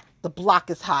it's hot. The block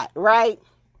is hot, right?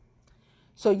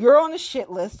 So you're on the shit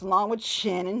list along with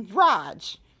Shin and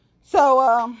Raj.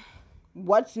 So,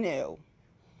 what's new?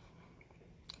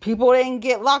 People didn't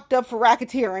get locked up for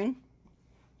racketeering.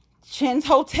 Shin's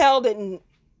hotel didn't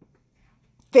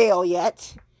fail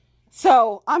yet.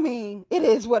 So, I mean, it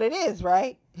is what it is,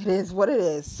 right? It is what it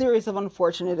is. Series of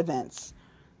unfortunate events.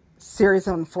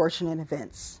 So,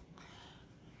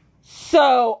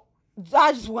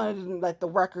 I just wanted to let the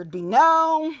record be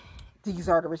known. These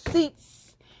are the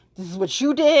receipts. This is what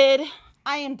you did.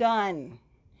 I am done.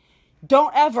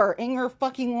 Don't ever in your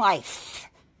fucking life,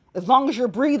 as long as you're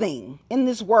breathing in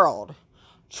this world,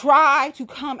 try to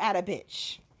come at a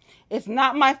bitch. It's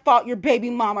not my fault your baby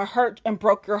mama hurt and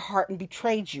broke your heart and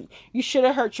betrayed you. You should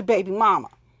have hurt your baby mama,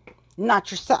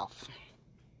 not yourself.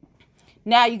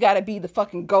 Now you got to be the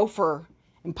fucking gopher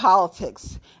in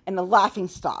politics and the laughing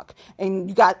stock. And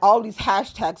you got all these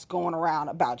hashtags going around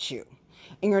about you.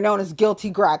 And you're known as Guilty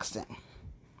Braxton.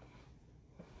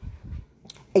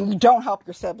 And you don't help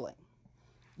your sibling.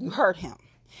 You hurt him.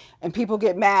 And people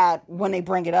get mad when they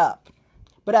bring it up.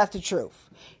 But that's the truth.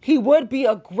 He would be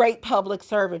a great public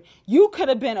servant. You could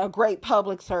have been a great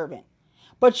public servant.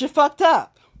 But you fucked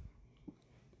up.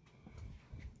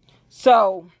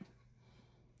 So,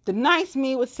 the nice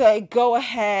me would say, go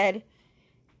ahead,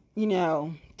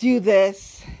 do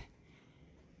this.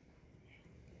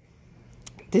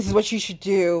 This is what you should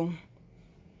do.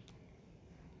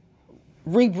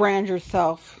 Rebrand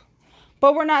yourself.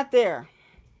 But we're not there.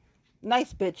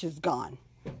 Nice bitch is gone.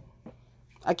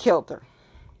 I killed her.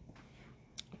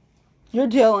 You're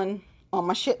dealing on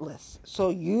my shit list. So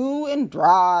you and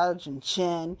Raj and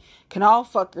Chin can all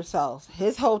fuck yourselves.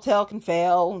 His hotel can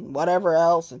fail and whatever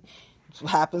else. And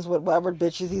happens with whatever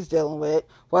bitches he's dealing with.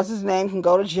 What's his name can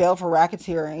go to jail for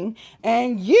racketeering.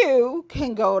 And you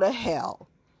can go to hell.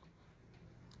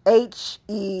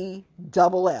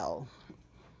 HELL.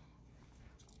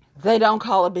 They don't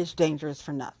call a bitch dangerous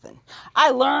for nothing.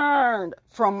 I learned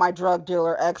from my drug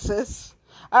dealer exes.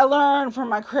 I learned from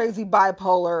my crazy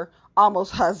bipolar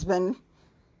almost husband.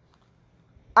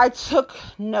 I took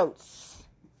notes.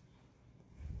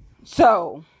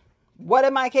 So, what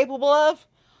am I capable of?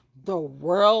 The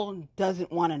world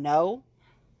doesn't want to know.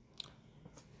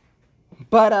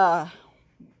 But,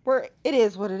 it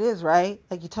is what it is, right?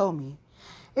 Like you told me.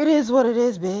 It is what it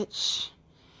is, bitch.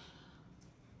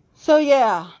 So,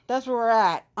 yeah, that's where we're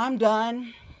at. I'm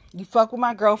done. You fuck with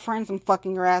my girlfriends, I'm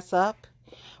fucking your ass up.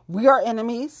 We are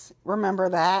enemies. Remember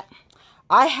that.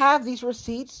 I have these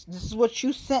receipts. This is what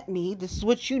you sent me. This is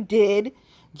what you did.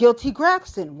 Guilty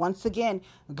Braxton. Once again,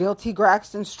 Guilty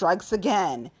Braxton strikes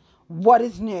again. What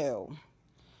is new?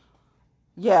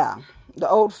 Yeah, the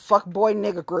old fuckboy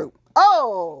nigga group.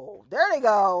 Oh, there they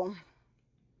go.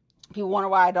 People wonder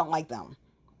why I don't like them.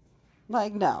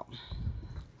 Like, no.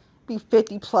 Be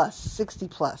 50 plus, 60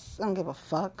 plus. I don't give a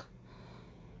fuck.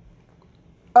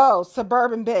 Oh,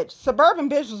 suburban bitch. Suburban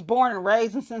bitch was born and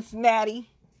raised in Cincinnati.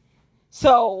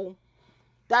 So,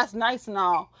 that's nice and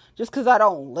all. Just because I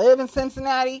don't live in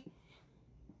Cincinnati.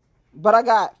 But I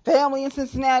got family in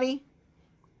Cincinnati.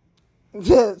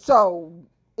 So,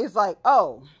 it's like,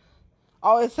 oh.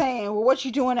 Always saying, well, what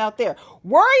you doing out there?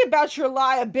 Worry about your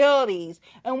liabilities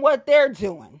and what they're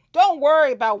doing. Don't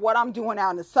worry about what I'm doing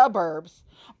out in the suburbs.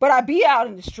 But I be out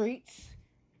in the streets.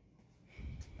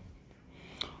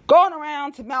 Going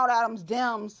around to Mount Adams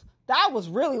Dems, that was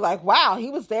really like, wow, he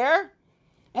was there.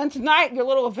 And tonight, your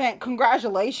little event,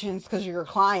 congratulations, because you're a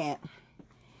client.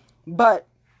 But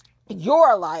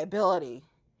you're a liability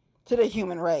to the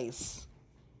human race.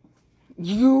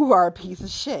 You are a piece of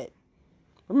shit.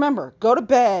 Remember, go to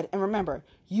bed and remember,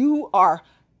 you are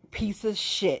a piece of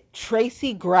shit.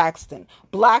 Tracy Braxton,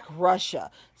 Black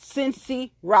Russia,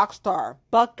 Cincy Rockstar,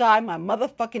 Buckeye, my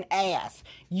motherfucking ass.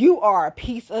 You are a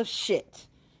piece of shit.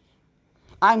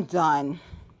 I'm done.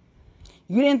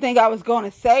 You didn't think I was going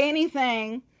to say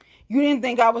anything. You didn't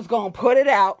think I was going to put it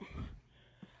out.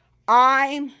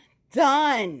 I'm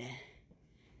done.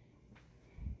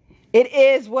 It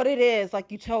is what it is,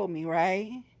 like you told me,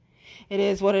 right? It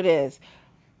is what it is.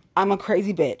 I'm a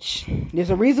crazy bitch. There's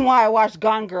a reason why I watch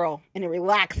Gone Girl, and it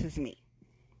relaxes me.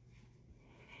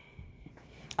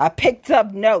 I picked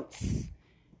up notes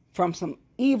from some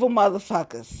evil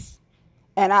motherfuckers.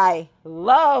 And I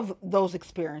love those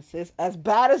experiences, as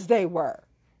bad as they were.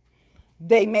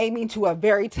 They made me into a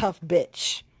very tough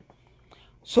bitch.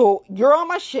 So you're on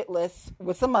my shit list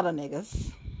with some other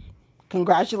niggas.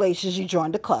 Congratulations, you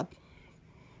joined the club.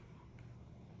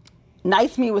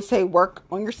 Nice Me would say work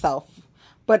on yourself,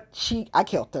 but I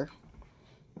killed her.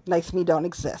 Nice Me don't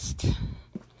exist.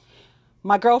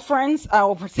 My girlfriends, I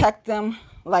will protect them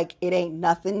like it ain't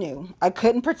nothing new. I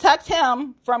couldn't protect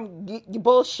him from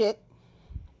bullshit.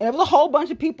 And there was a whole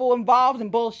bunch of people involved in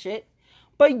bullshit.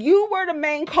 But you were the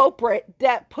main culprit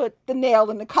that put the nail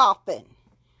in the coffin.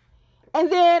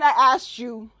 And then I asked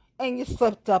you, and you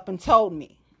slipped up and told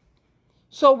me.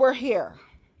 So we're here.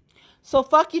 So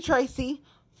fuck you, Tracy.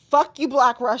 Fuck you,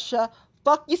 Black Russia.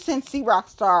 Fuck you, Cincy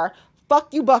Rockstar.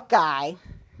 Fuck you, Buckeye.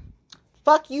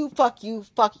 Fuck you, fuck you,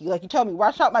 fuck you. Like you told me,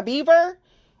 watch out my beaver.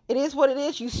 It is what it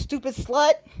is, you stupid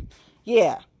slut.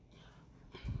 Yeah.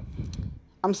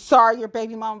 I'm sorry your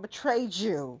baby mama betrayed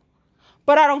you.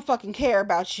 But I don't fucking care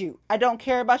about you. I don't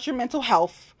care about your mental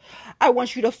health. I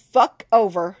want you to fuck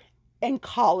over and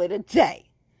call it a day.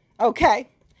 Okay?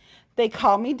 They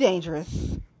call me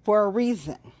dangerous for a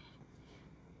reason.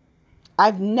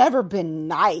 I've never been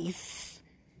nice.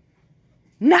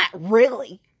 Not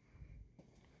really.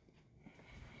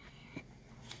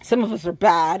 Some of us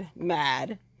are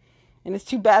mad, and it's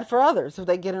too bad for others if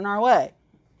they get in our way.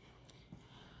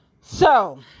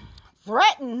 So,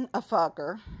 threaten a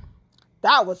fucker.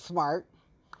 That was smart.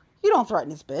 You don't threaten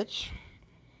this bitch.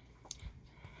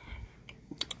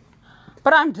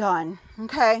 But I'm done,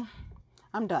 okay?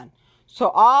 I'm done. So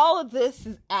all of this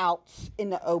is out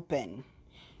in the open.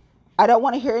 I don't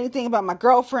want to hear anything about my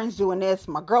girlfriends doing this.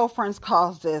 My girlfriends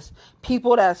caused this.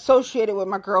 People that associated with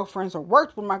my girlfriends or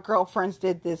worked with my girlfriends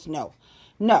did this. No.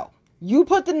 You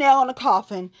put the nail in the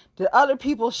coffin. Did other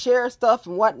people share stuff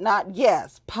and whatnot?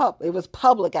 Yes. It was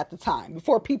public at the time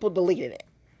before people deleted it.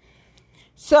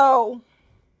 So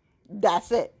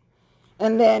that's it.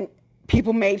 And then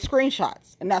people made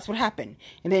screenshots, and that's what happened.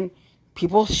 And then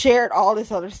people shared all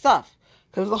this other stuff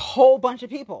because there's a whole bunch of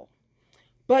people.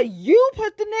 But you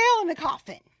put the nail in the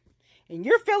coffin, and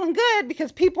you're feeling good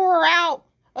because people are out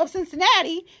of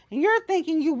Cincinnati, and you're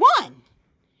thinking you won.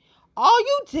 All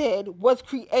you did was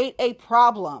create a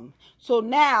problem. So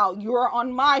now you're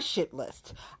on my shit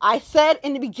list. I said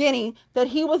in the beginning that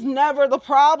he was never the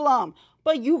problem.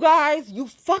 But you guys, you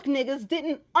fuck niggas,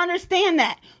 didn't understand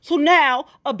that. So now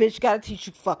a bitch gotta teach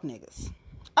you fuck niggas.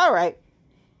 All right.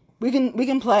 We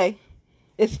can play.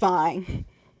 It's fine.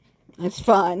 It's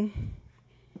fun.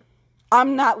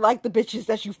 I'm not like the bitches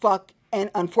that you fuck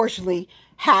and unfortunately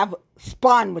have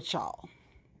spawned with y'all.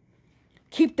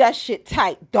 Keep that shit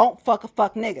tight. Don't fuck a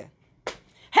fuck nigga.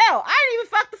 Hell, I didn't even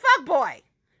fuck the fuck boy.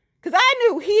 Because I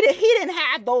knew he didn't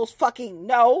have those fucking,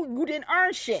 no, you didn't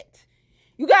earn shit.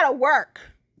 You gotta work.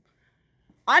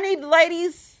 I need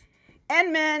ladies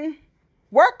and men,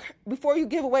 work before you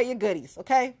give away your goodies,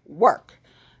 okay? Work.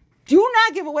 Do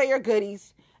not give away your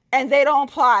goodies and they don't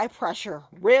apply pressure,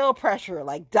 real pressure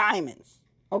like diamonds,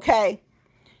 okay?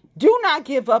 Do not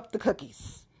give up the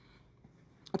cookies,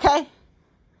 okay?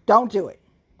 Don't do it.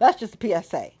 That's just a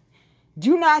PSA.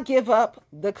 Do not give up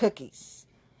the cookies.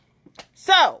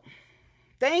 So,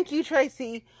 thank you,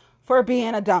 Tracy, for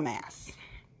being a dumbass.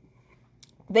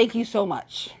 Thank you so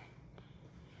much.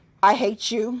 I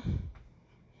hate you.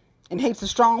 And hate's a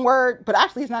strong word, but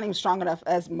actually it's not even strong enough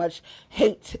as much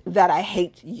hate that I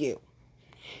hate you.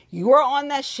 You are on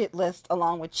that shit list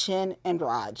along with Chin and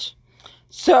Raj.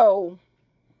 So,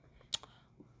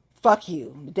 fuck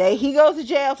you. The day he goes to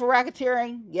jail for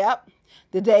racketeering, yep.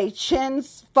 The day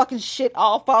Chin's fucking shit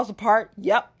all falls apart,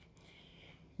 yep.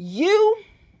 You,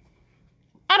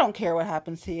 I don't care what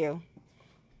happens to you.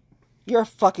 You're a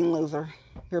fucking loser.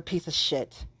 You're a piece of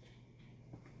shit.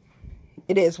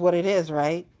 It is what it is,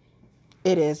 right?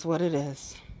 It is what it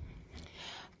is.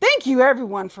 Thank you,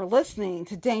 everyone, for listening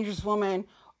to Dangerous Woman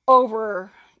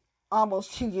over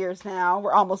almost 2 years now.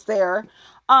 We're almost there.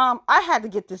 I had to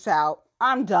get this out.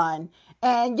 I'm done.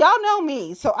 And y'all know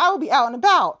me, so I will be out and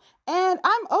about. And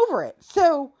I'm over it.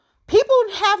 So people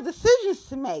have decisions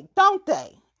to make, don't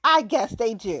they? I guess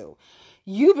they do.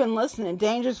 You've been listening to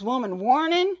Dangerous Woman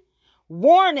warning.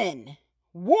 Warning.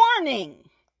 Warning.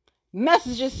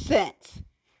 Messages sent.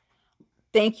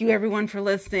 Thank you, everyone, for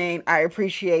listening. I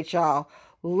appreciate y'all.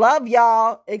 Love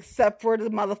y'all, except for the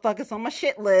motherfuckers on my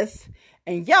shit list.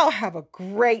 And y'all have a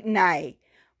great night.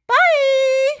 Bye.